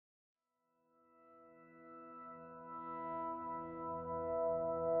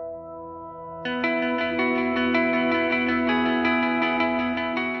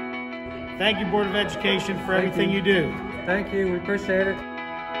Thank you, Board of Education, for everything you do. Thank you. We appreciate it.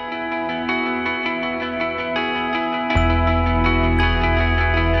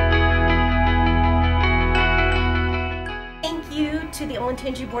 Thank you to the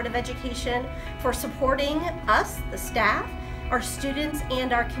Olentangy Board of Education for supporting us, the staff, our students,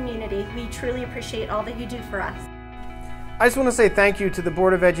 and our community. We truly appreciate all that you do for us. I just want to say thank you to the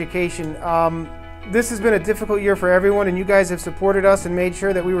Board of Education. This has been a difficult year for everyone, and you guys have supported us and made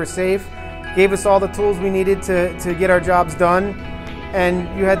sure that we were safe, gave us all the tools we needed to get our jobs done, and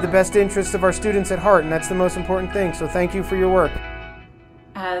you had the best interests of our students at heart, and that's the most important thing, so thank you for your work.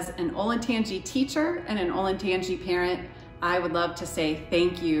 As an Olentangy teacher and an Olentangy parent, I would love to say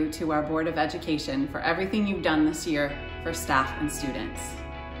thank you to our Board of Education for everything you've done this year for staff and students.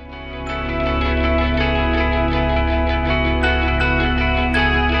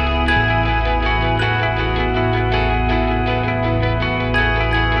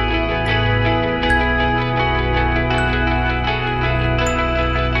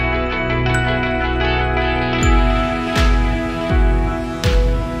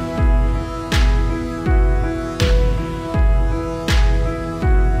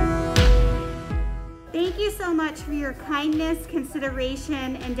 Thank you so much for your kindness,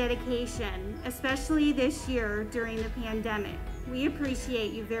 consideration, and dedication, especially this year during the pandemic. We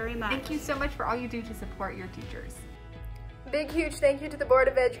appreciate you very much. Thank you so much for all you do to support your teachers. Big, huge thank you to the Board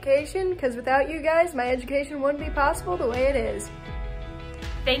of Education, because without you guys, my education wouldn't be possible the way it is.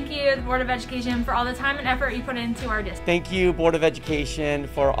 Thank you, the Board of Education, for all the time and effort you put into our district. Thank you, Board of Education,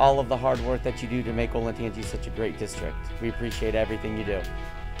 for all of the hard work that you do to make Olentangy such a great district. We appreciate everything you do.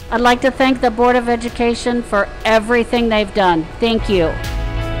 I'd like to thank the Board of Education for everything they've done. Thank you.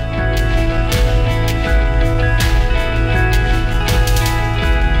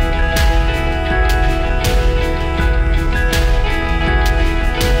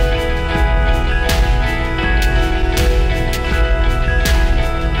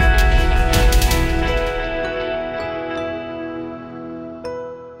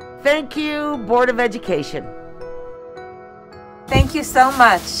 Thank you, Board of Education. Thank you so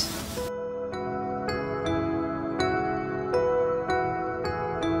much.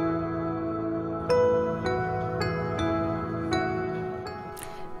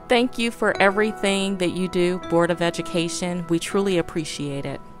 Thank you for everything that you do, Board of Education. We truly appreciate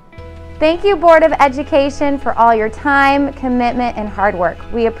it. Thank you, Board of Education, for all your time, commitment, and hard work.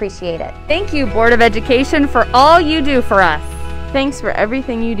 We appreciate it. Thank you, Board of Education, for all you do for us. Thanks for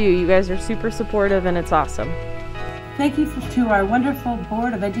everything you do. You guys are super supportive and it's awesome. Thank you to our wonderful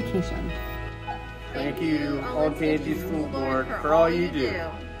Board of Education. Thank you, Olentangy School Board, for all you do.